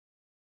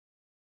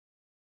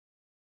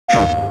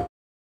Scanning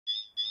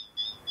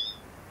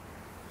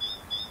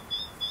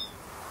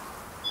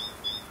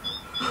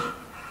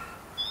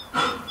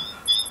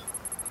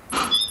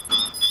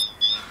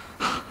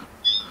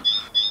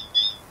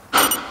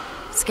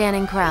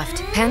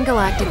craft.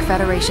 Pan-Galactic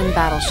Federation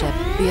battleship,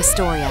 the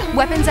Astoria.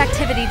 Weapons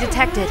activity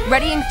detected.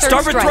 Readying third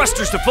strike. Starboard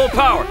thrusters to full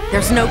power.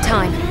 There's no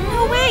time.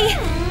 No way!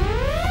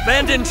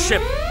 Abandoned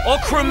ship. All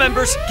crew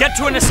members, get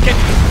to an escape.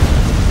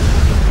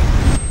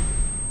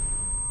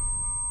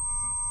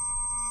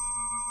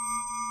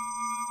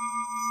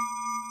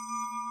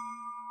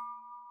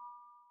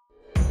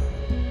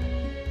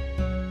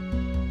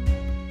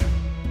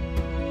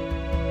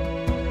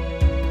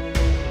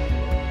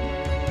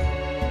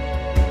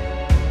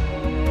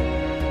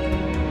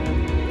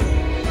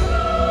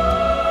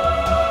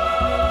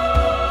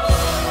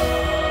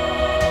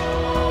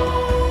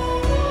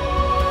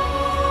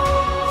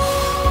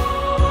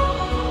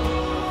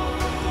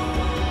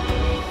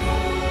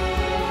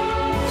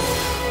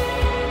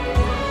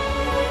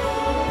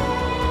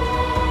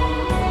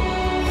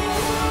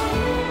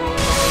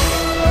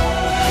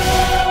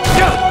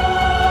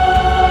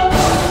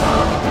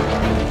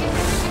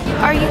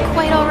 Are you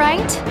quite alright?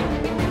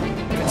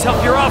 If it's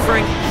help you're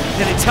offering,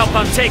 then it's help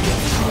I'm taking.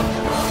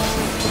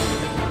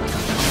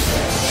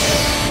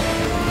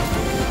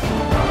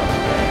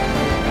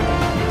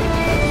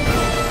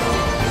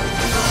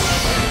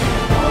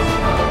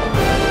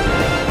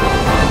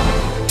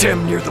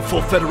 Damn near the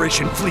full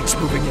Federation fleet's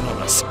moving in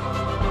on us.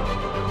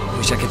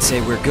 Wish I could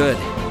say we're good.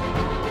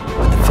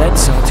 But the Fed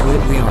saw to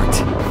it we aren't.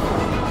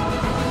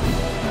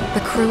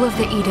 The crew of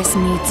the Aegis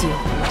needs you.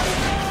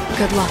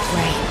 Good luck,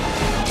 Ray.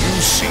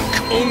 You seek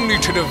only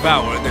to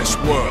devour this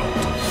world.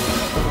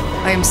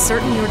 I am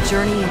certain your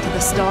journey into the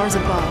stars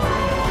above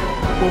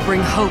will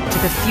bring hope to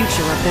the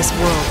future of this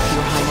world,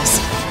 Your Highness.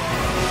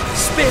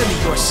 Spare me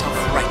your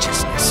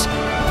self-righteousness.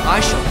 I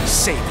shall be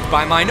saved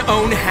by mine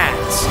own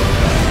hands.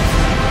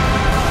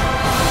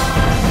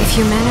 If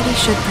humanity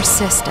should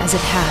persist as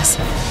it has,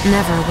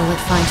 never will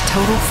it find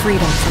total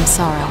freedom from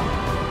sorrow.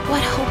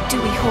 What hope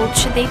do we hold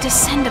should they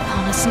descend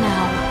upon us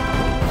now?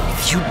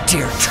 If you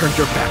dare turn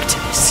your back to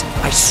this,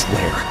 I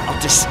swear I'll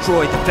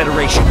destroy the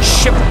Federation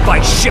ship by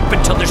ship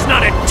until there's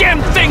not a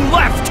damn thing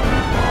left!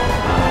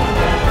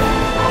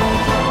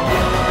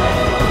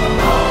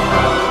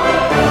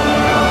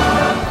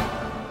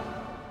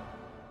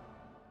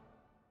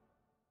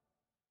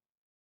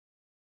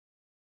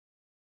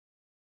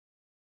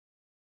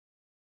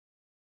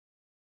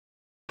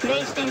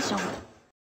 PlayStation